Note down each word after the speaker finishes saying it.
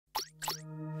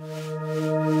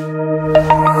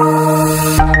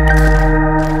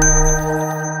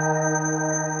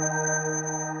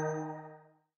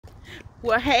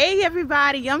Hey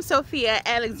everybody, I'm Sophia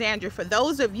Alexandra. For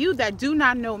those of you that do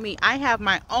not know me, I have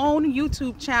my own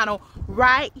YouTube channel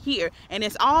right here, and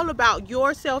it's all about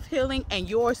your self-healing and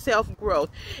your self-growth.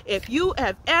 If you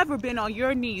have ever been on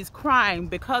your knees crying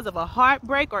because of a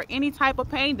heartbreak or any type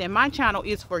of pain, then my channel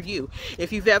is for you.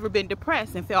 If you've ever been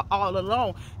depressed and felt all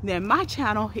alone, then my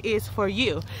channel is for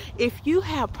you. If you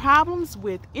have problems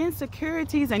with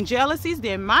insecurities and jealousies,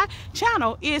 then my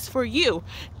channel is for you.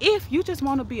 If you just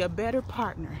want to be a better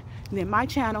partner, then my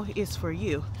channel is for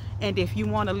you. And if you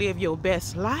want to live your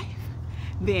best life,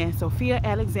 then Sophia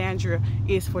Alexandra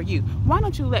is for you. Why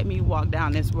don't you let me walk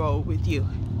down this road with you?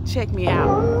 Check me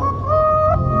out.